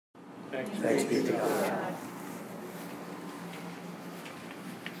Thanks be to God.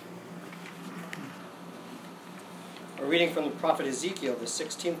 A reading from the prophet Ezekiel, the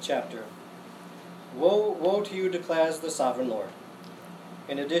 16th chapter. Woe, woe to you, declares the sovereign Lord.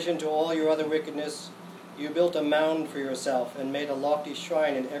 In addition to all your other wickedness, you built a mound for yourself and made a lofty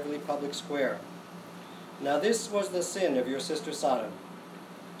shrine in every public square. Now this was the sin of your sister Sodom.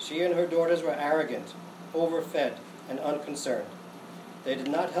 She and her daughters were arrogant, overfed, and unconcerned. They did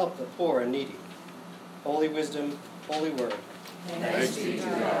not help the poor and needy. Holy wisdom, holy word. Thanks be to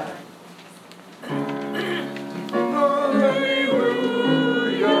God. Hallelujah,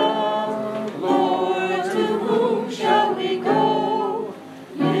 Lord, to whom shall we go?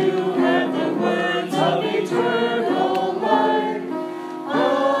 You have the words of eternal life.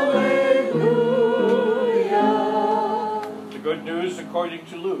 Hallelujah. The good news according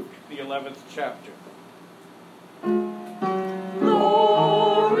to Luke, the 11th chapter.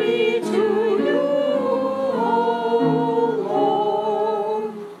 Glory to you, O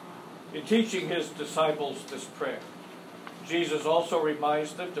Lord. In teaching his disciples this prayer, Jesus also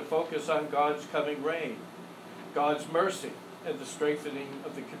reminds them to focus on God's coming reign, God's mercy, and the strengthening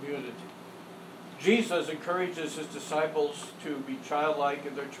of the community. Jesus encourages his disciples to be childlike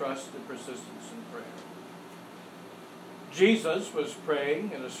in their trust and persistence in prayer. Jesus was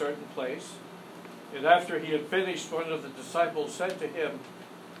praying in a certain place, and after he had finished, one of the disciples said to him,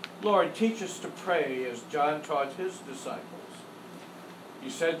 "Lord, teach us to pray as John taught his disciples." He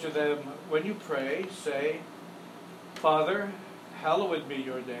said to them, "When you pray, say, 'Father, hallowed be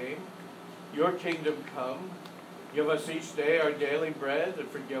your name. Your kingdom come. Give us each day our daily bread, and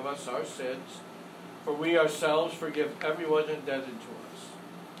forgive us our sins, for we ourselves forgive everyone indebted to us.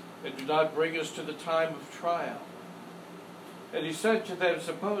 And do not bring us to the time of trial.' And he said to them,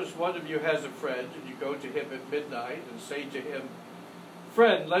 'Suppose one of you has a friend, and you go to him at midnight and say to him,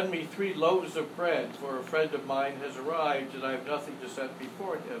 "Friend, lend me 3 loaves of bread, for a friend of mine has arrived, and I have nothing to set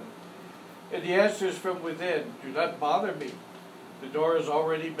before him." And he answers from within, "Do not bother me. The door has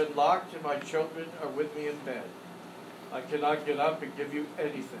already been locked, and my children are with me in bed. I cannot get up and give you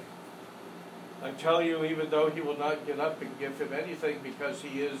anything." I tell you, even though he will not get up and give him anything because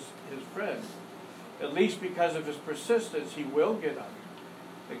he is his friend, at least because of his persistence, he will get up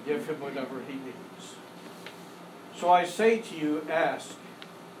and give him whatever he needs. So I say to you, ask,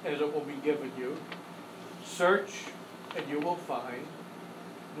 and it will be given you. Search, and you will find.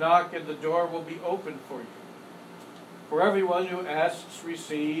 Knock, and the door will be opened for you. For everyone who asks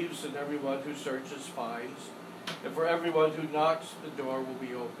receives, and everyone who searches finds, and for everyone who knocks, the door will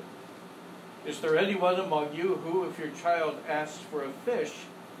be opened. Is there anyone among you who, if your child asks for a fish,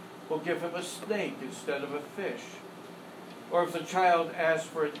 will give him a snake instead of a fish? Or if the child asks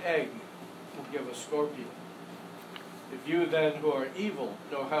for an egg, will give a scorpion? If you then, who are evil,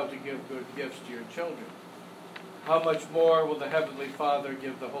 know how to give good gifts to your children, how much more will the Heavenly Father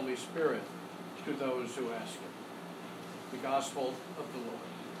give the Holy Spirit to those who ask him? The Gospel of the Lord.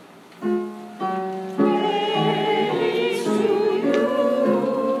 Praise to you,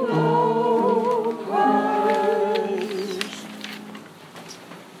 O Christ.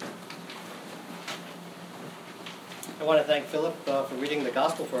 I want to thank Philip for reading the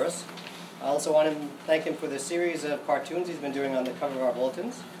Gospel for us. I also want to thank him for the series of cartoons he's been doing on the cover of our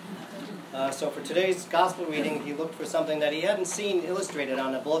bulletins. So for today's Gospel reading, he looked for something that he hadn't seen illustrated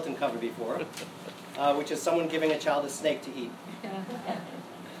on a bulletin cover before, which is someone giving a child a snake to eat.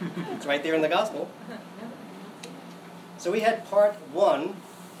 It's right there in the Gospel. So we had part 1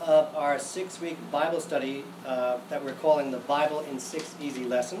 of our 6-week Bible study that we're calling the Bible in 6 Easy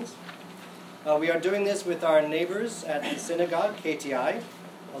Lessons. We are doing this with our neighbors at the synagogue, KTI,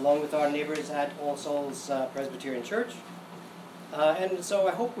 along with our neighbors at All Souls Presbyterian Church. And so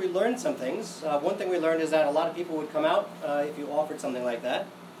I hope we learned some things. One thing we learned is that a lot of people would come out if you offered something like that.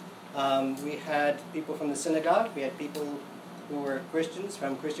 We had people from the synagogue. We had people who were Christians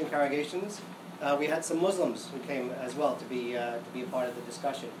from Christian congregations. We had some Muslims who came as well to be a part of the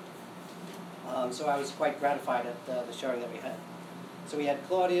discussion. So I was quite gratified at the showing that we had. So we had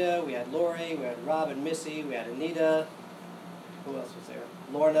Claudia, we had Lori, we had Rob and Missy, we had Anita. Who else was there?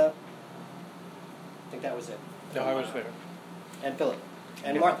 Lorna. I think that was it. No, I was there. And Philip.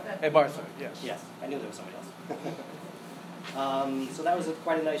 And Martha. And Martha, yes. Yes, I knew there was somebody else. So that was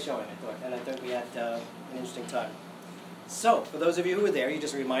quite a nice showing, I thought. And I thought we had an interesting time. So, for those of you who were there, you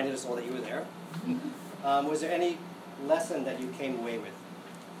just reminded us all that you were there. Was there any lesson that you came away with?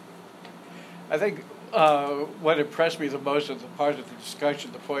 I think what impressed me the most at the part of the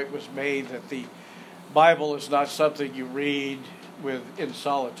discussion, the point was made that the Bible is not something you read in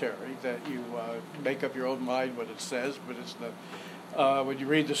solitary, that you make up your own mind what it says, but it's When you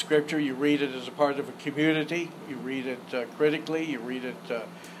read the scripture, you read it as a part of a community. You read it critically. You read it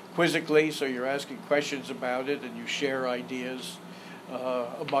quizzically, so you're asking questions about it, and you share ideas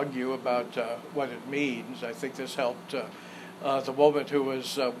among you about what it means. I think this helped the woman who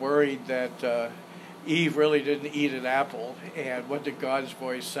was worried that Eve really didn't eat an apple, and what did God's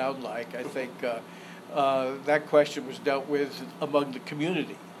voice sound like? I think that question was dealt with among the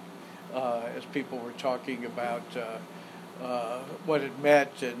community as people were talking about what it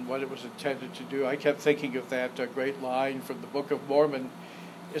meant and what it was intended to do. I kept thinking of that great line from the Book of Mormon,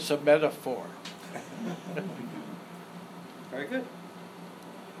 "It's a metaphor." Very good.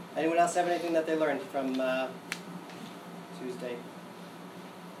 Anyone else have anything that they learned from Tuesday?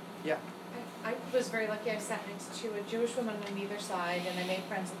 Yeah. I was very lucky. I sat next to a Jewish woman on either side, and I made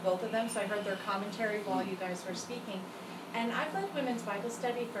friends with both of them, so I heard their commentary while you guys were speaking. And I've led women's Bible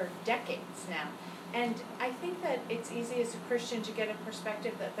study for decades now. And I think that it's easy as a Christian to get a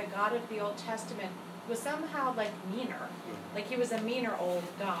perspective that the God of the Old Testament was somehow like meaner. Like he was a meaner old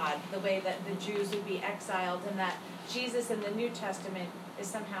God, the way that the Jews would be exiled, and that Jesus in the New Testament is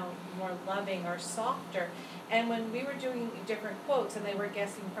somehow more loving or softer. And when we were doing different quotes and they were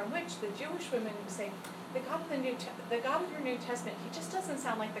guessing from which, the Jewish women would say, the God of your New Testament, he just doesn't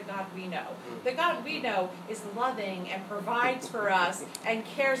sound like the God we know. The God we know is loving and provides for us and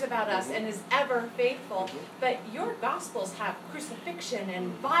cares about us and is ever faithful. But your Gospels have crucifixion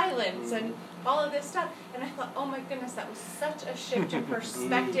and violence and all of this stuff. And I thought, oh my goodness, that was such a shift in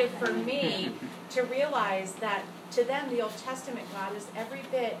perspective for me to realize that to them, the Old Testament God is every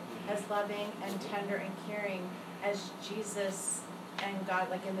bit as loving and tender and caring as Jesus and God,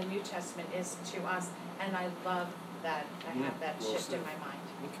 like in the New Testament, is to us. And I love that I have that shift in my mind.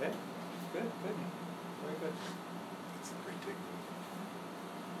 Okay. Good. Very good. That's a great takeaway.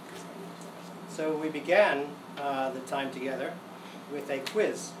 So we began the time together with a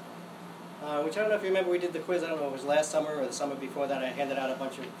quiz, which I don't know if you remember. We did the quiz, I don't know if it was last summer or the summer before that. I handed out a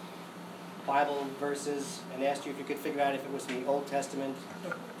bunch of Bible verses and asked you if you could figure out if it was the Old Testament,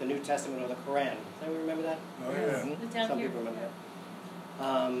 the New Testament, or the Quran. Does anyone remember that? Oh, yeah. Some people remember that.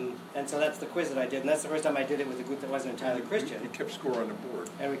 And so that's the quiz that I did, and that's the first time I did it with a group that wasn't entirely Christian. You kept score on the board.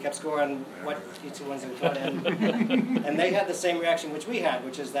 And we kept score on what each of the ones that we taught, and they had the same reaction which we had,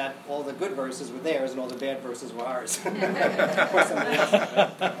 which is that all the good verses were theirs and all the bad verses were ours. Or somebody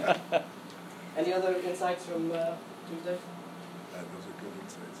else. Any other insights from Tuesday? Those are good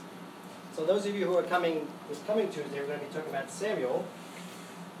insights. So those of you who are coming Tuesday, we're going to be talking about Samuel,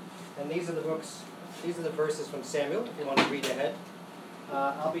 and these are the verses from Samuel, if you want to read ahead.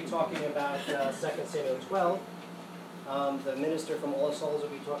 I'll be talking about 2 Samuel 12. The minister from All Souls will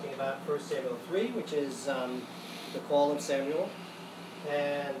be talking about 1 Samuel 3, which is the call of Samuel.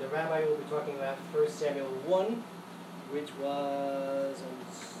 And the rabbi will be talking about 1 Samuel 1, which was, I'm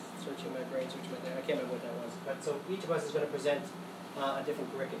searching my brain, I can't remember what that was. But so each of us is going to present a different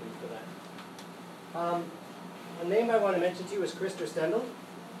curriculum for that. A name I want to mention to you is Christer Stendhal.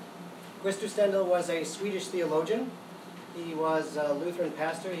 Christer Stendhal was a Swedish theologian. He was a Lutheran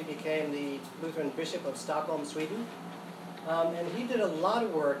pastor. He became the Lutheran Bishop of Stockholm, Sweden. And he did a lot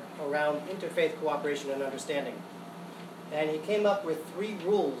of work around interfaith cooperation and understanding. And he came up with 3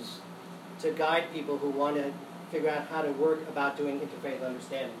 rules to guide people who want to figure out how to work about doing interfaith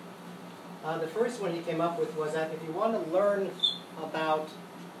understanding. The first one he came up with was that if you want to learn about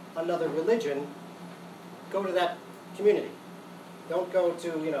another religion, go to that community. Don't go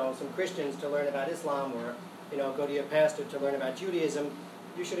to some Christians to learn about Islam, or go to your pastor to learn about Judaism.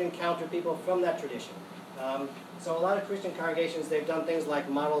 You should encounter people from that tradition. So a lot of Christian congregations, they've done things like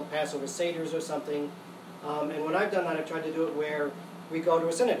model Passover Seders or something. And when I've done that, I've tried to do it where we go to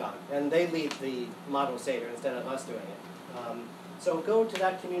a synagogue and they lead the model Seder instead of us doing it. So go to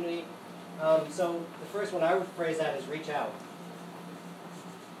that community. So the first one I would phrase that is reach out.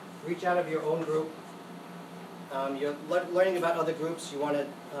 Reach out of your own group. You're learning about other groups. You want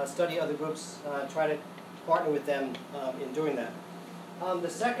to study other groups. Try to partner with them in doing that. The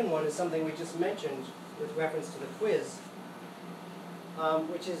second one is something we just mentioned with reference to the quiz,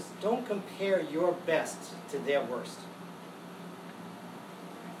 which is don't compare your best to their worst.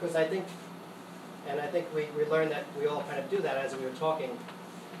 Because I think we learned that we all kind of do that as we were talking,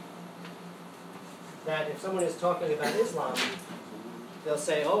 that if someone is talking about Islam, they'll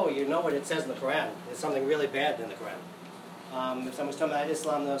say, oh, you know what it says in the Quran. There's something really bad in the Quran. If someone's talking about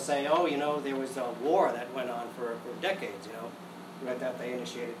Islam, they'll say, oh, there was a war that went on for decades, that they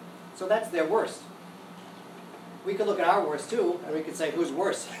initiated. So that's their worst. We could look at our worst too, and we could say, who's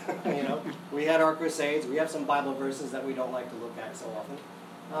worse? We had our crusades. We have some Bible verses that we don't like to look at so often.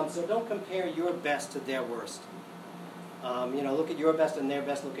 So don't compare your best to their worst. Look at your best and their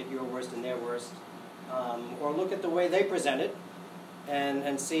best, look at your worst and their worst. Or look at the way they present it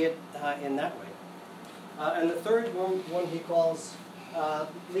and see it in that way. And the third one he calls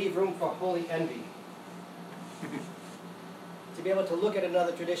leave room for holy envy. To be able to look at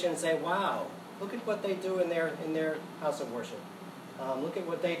another tradition and say, wow, look at what they do in their house of worship. Look at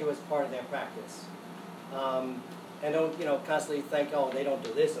what they do as part of their practice. And don't constantly think, oh, they don't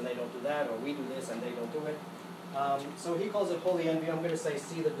do this and they don't do that, or we do this and they don't do it. So he calls it holy envy. I'm going to say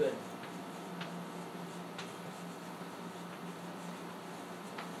see the good.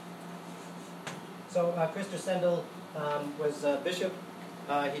 So Christopher Sendel was a bishop.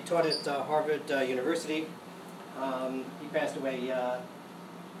 He taught at Harvard University. He passed away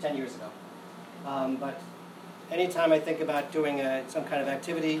 10 years ago. But anytime I think about doing some kind of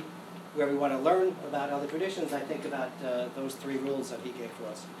activity where we want to learn about other traditions, I think about those three rules that he gave for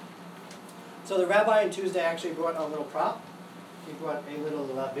us. So the rabbi on Tuesday actually brought a little prop. He brought a little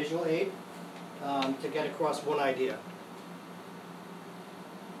visual aid to get across one idea.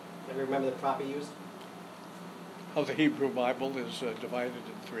 Everybody remember the prop he used? How the Hebrew Bible is divided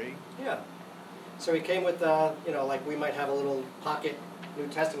in three. Yeah. So he came with, like we might have a little pocket New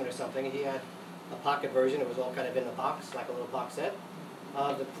Testament or something. He had a pocket version. It was all kind of in a box, like a little box set.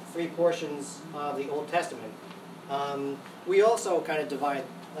 The three portions of the Old Testament. We also kind of divide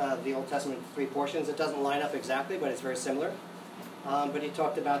the Old Testament into three portions. It doesn't line up exactly, but it's very similar. But he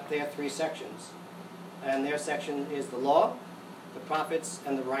talked about their three sections. And their section is the law, the prophets,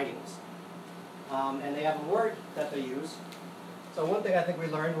 and the writings. And they have a word that they use. So one thing I think we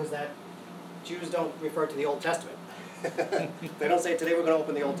learned was that Jews don't refer to the Old Testament. They don't say, today we're going to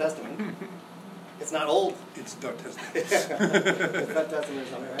open the Old Testament. It's not old. It's New Testament. It's New Testament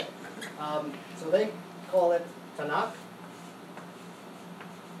or something, right? So they call it Tanakh.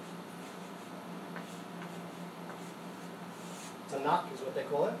 Tanakh is what they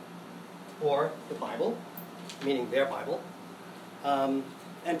call it. Or the Bible, meaning their Bible. And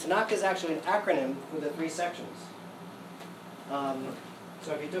Tanakh is actually an acronym for the three sections.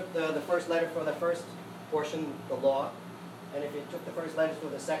 So if you took the first letter for the first portion, the law, and if you took the first letter for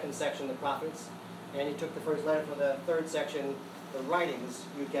the second section, the prophets, and you took the first letter for the third section, the writings,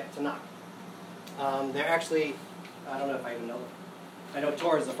 you'd get Tanakh. They're actually, I don't know if I even know them. I know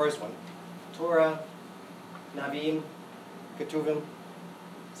Torah is the first one. Torah, Nabim, Ketuvim.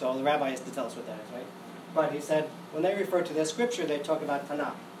 So the rabbi has to tell us what that is, right? But he said, when they refer to their scripture, they talk about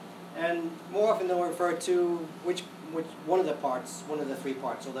Tanakh. And more often they'll refer to which one of the parts, one of the three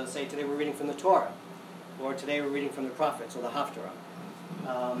parts. So they'll say, today we're reading from the Torah, or today we're reading from the prophets, or the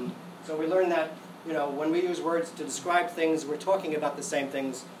Haftarah. So we learn that, when we use words to describe things, we're talking about the same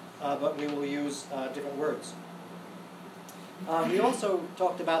things, but we will use different words. We also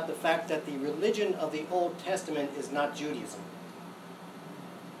talked about the fact that the religion of the Old Testament is not Judaism.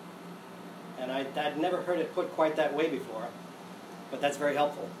 And I'd never heard it put quite that way before, but that's very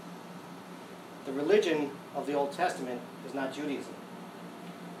helpful. The religion of the Old Testament is not Judaism.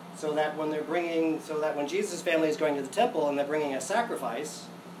 So that when Jesus' family is going to the temple and they're bringing a sacrifice,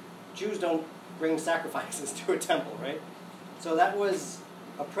 Jews don't bring sacrifices to a temple, right? So that was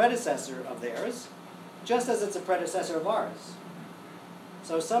a predecessor of theirs, just as it's a predecessor of ours.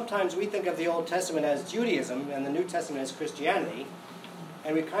 So sometimes we think of the Old Testament as Judaism and the New Testament as Christianity,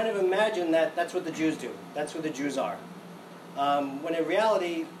 and we kind of imagine that that's what the Jews do. That's who the Jews are. When in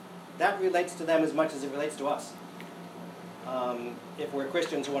reality, that relates to them as much as it relates to us. If we're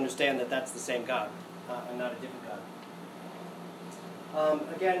Christians who understand that that's the same God and not a different God.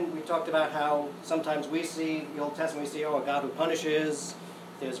 Again, we talked about how sometimes we see the Old Testament, we see, a God who punishes,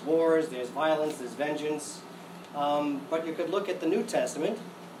 there's wars, there's violence, there's vengeance. But you could look at the New Testament,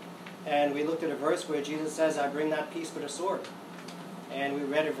 and we looked at a verse where Jesus says, I bring not peace but a sword. And we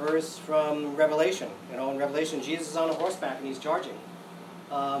read a verse from Revelation. In Revelation, Jesus is on a horseback and he's charging.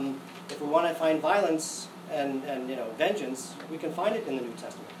 If we want to find violence and vengeance, we can find it in the New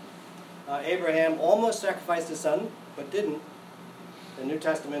Testament. Abraham almost sacrificed his son, but didn't. The New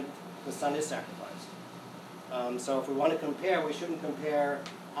Testament, the son is sacrificed. So if we want to compare, we shouldn't compare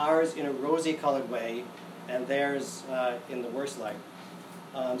ours in a rosy-colored way and theirs in the worst light.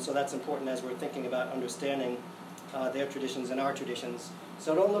 So that's important as we're thinking about understanding their traditions and our traditions.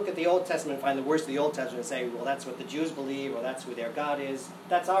 So don't look at the Old Testament, find the worst of the Old Testament and say, well, that's what the Jews believe, or that's who their God is.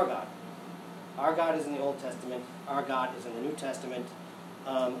 That's our God. Our God is in the Old Testament. Our God is in the New Testament.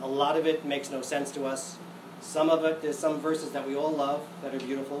 A lot of it makes no sense to us. Some of it, there's some verses that we all love that are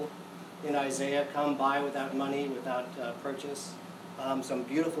beautiful. In Isaiah, come buy without money, without purchase. Some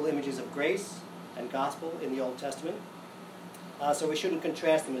beautiful images of grace and gospel in the Old Testament. So we shouldn't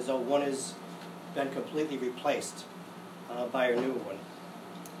contrast them as though one has been completely replaced by a new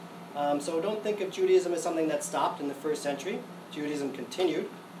one. So don't think of Judaism as something that stopped in the first century. Judaism continued.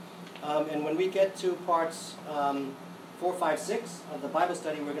 And when we get to parts 4, 5, 6 of the Bible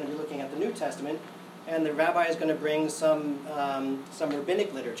study, we're going to be looking at the New Testament, and the rabbi is going to bring some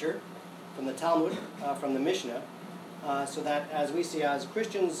rabbinic literature from the Talmud, from the Mishnah, so that as we see, as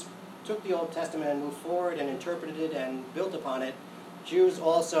Christians took the Old Testament and moved forward and interpreted it and built upon it, Jews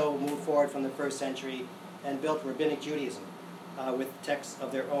also moved forward from the first century and built rabbinic Judaism with texts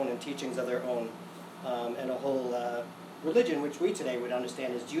of their own and teachings of their own, and a whole religion which we today would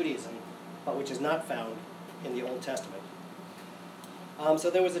understand as Judaism, but which is not found in the Old Testament. So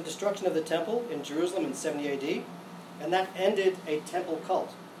there was a destruction of the temple in Jerusalem in 70 AD, and that ended a temple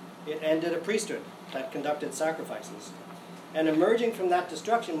cult. It ended a priesthood that conducted sacrifices. And emerging from that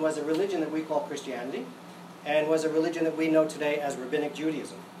destruction was a religion that we call Christianity, and was a religion that we know today as Rabbinic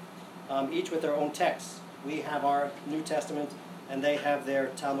Judaism, each with their own texts. We have our New Testament, and they have their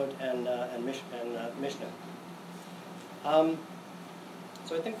Talmud and Mishnah.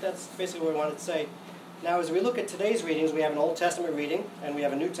 So I think that's basically what I wanted to say. Now, as we look at today's readings, we have an Old Testament reading, and we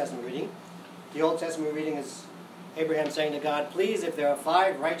have a New Testament reading. The Old Testament reading is Abraham saying to God, please, if there are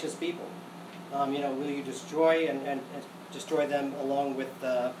 5 righteous people, will you destroy and destroy them along with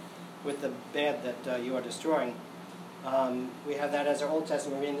the bad that you are destroying. We have that as our Old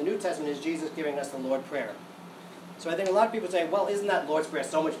Testament reading. The New Testament is Jesus giving us the Lord's Prayer. So I think a lot of people say, well, isn't that Lord's Prayer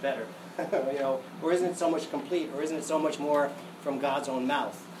so much better? Or isn't it so much complete? Or isn't it so much more from God's own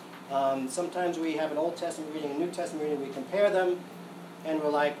mouth? Sometimes we have an Old Testament reading and a New Testament reading, we compare them, and we're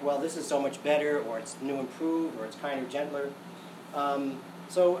like, well, this is so much better, or it's new improved, or it's kinder, gentler.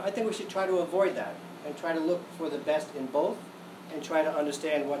 So I think we should try to avoid that, and try to look for the best in both, and try to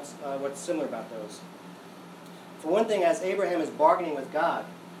understand what's similar about those. For one thing, as Abraham is bargaining with God,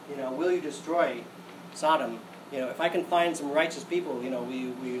 will you destroy Sodom? If I can find some righteous people, will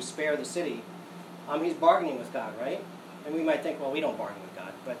you spare the city? He's bargaining with God, right? And we might think, well, we don't bargain with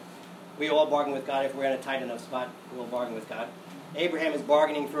God, but we all bargain with God if we're in a tight enough spot. We'll bargain with God. Abraham is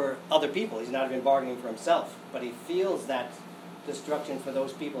bargaining for other people. He's not even bargaining for himself, but he feels that destruction for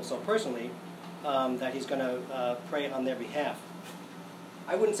those people so personally that he's going to pray on their behalf.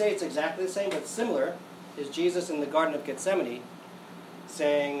 I wouldn't say it's exactly the same, but similar is Jesus in the Garden of Gethsemane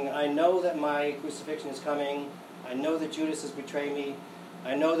saying, I know that my crucifixion is coming. I know that Judas has betrayed me.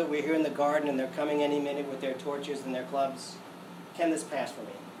 I know that we're here in the garden and they're coming any minute with their torches and their clubs. Can this pass for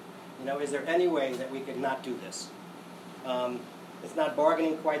me? Is there any way that we could not do this? It's not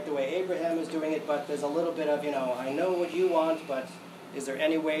bargaining quite the way Abraham is doing it, but there's a little bit of, I know what you want, but is there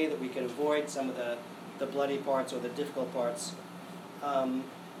any way that we could avoid some of the bloody parts or the difficult parts?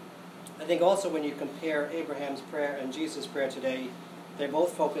 I think also when you compare Abraham's prayer and Jesus' prayer today, they're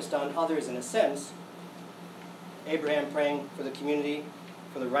both focused on others in a sense. Abraham praying for the community,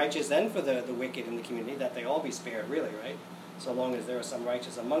 for the righteous and for the wicked in the community, that they all be spared, really, right? So long as there are some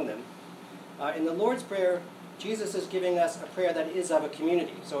righteous among them. In the Lord's Prayer, Jesus is giving us a prayer that is of a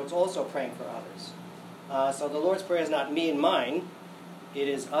community, so it's also praying for others. So the Lord's Prayer is not me and mine, it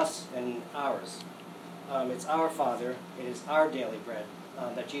is us and ours. It's our Father, it is our daily bread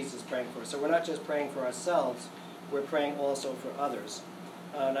that Jesus is praying for. So we're not just praying for ourselves, we're praying also for others.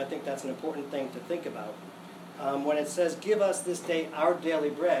 And I think that's an important thing to think about. When it says, give us this day our daily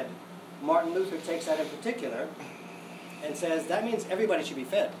bread, Martin Luther takes that in particular and says that means everybody should be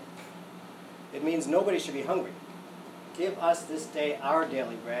fed. It means nobody should be hungry. Give us this day our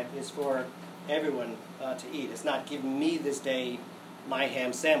daily bread is for everyone to eat. It's not give me this day my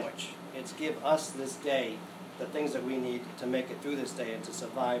ham sandwich. It's give us this day the things that we need to make it through this day and to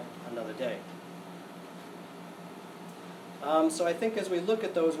survive another day. So I think as we look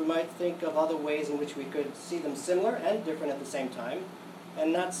at those, we might think of other ways in which we could see them similar and different at the same time,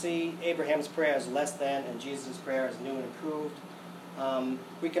 and not see Abraham's prayer as less than and Jesus' prayer as new and improved.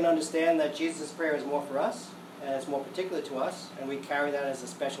 We can understand that Jesus' prayer is more for us, and it's more particular to us, and we carry that as a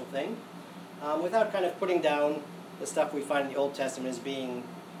special thing, without kind of putting down the stuff we find in the Old Testament as being,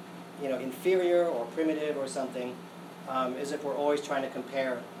 inferior or primitive or something, as if we're always trying to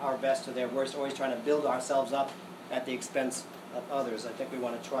compare our best to their worst, always trying to build ourselves up at the expense of others. I think we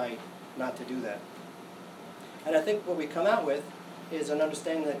want to try not to do that. And I think what we come out with is an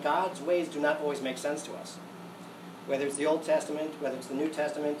understanding that God's ways do not always make sense to us. Whether it's the Old Testament, whether it's the New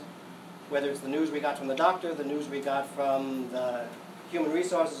Testament, whether it's the news we got from the doctor, the news we got from the Human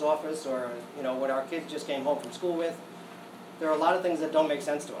Resources Office, or what our kids just came home from school with, there are a lot of things that don't make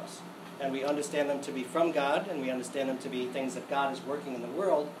sense to us. And we understand them to be from God, and we understand them to be things that God is working in the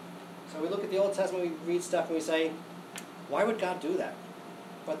world. So we look at the Old Testament, we read stuff, and we say, why would God do that?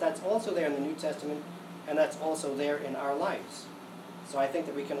 But that's also there in the New Testament, and that's also there in our lives. So I think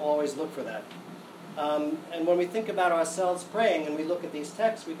that we can always look for that. And when we think about ourselves praying and we look at these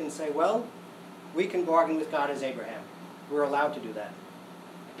texts, we can say, well, we can bargain with God as Abraham. We're allowed to do that.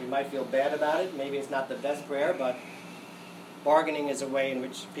 We might feel bad about it. Maybe it's not the best prayer, but bargaining is a way in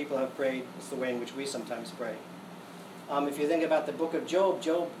which people have prayed. It's the way in which we sometimes pray. If you think about the book of Job,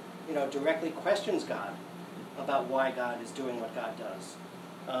 Job, directly questions God about why God is doing what God does.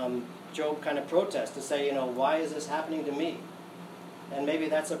 Job kind of protests to say, why is this happening to me? And maybe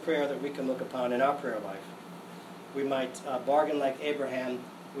that's a prayer that we can look upon in our prayer life. We might bargain like Abraham.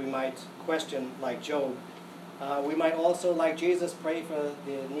 We might question like Job. We might also, like Jesus, pray for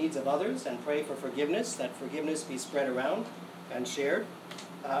the needs of others and pray for forgiveness, that forgiveness be spread around and shared.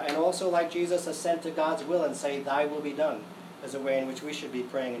 And also, like Jesus, assent to God's will and say, thy will be done, as a way in which we should be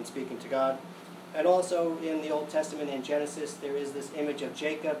praying and speaking to God. And also in the Old Testament, in Genesis, there is this image of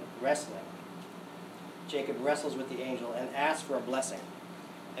Jacob wrestling. Jacob wrestles with the angel and asks for a blessing.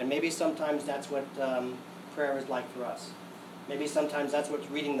 And maybe sometimes that's what prayer is like for us. Maybe sometimes that's what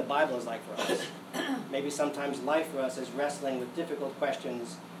reading the Bible is like for us. Maybe sometimes life for us is wrestling with difficult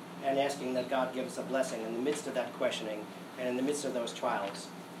questions and asking that God give us a blessing in the midst of that questioning and in the midst of those trials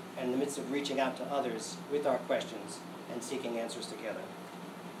and in the midst of reaching out to others with our questions and seeking answers together.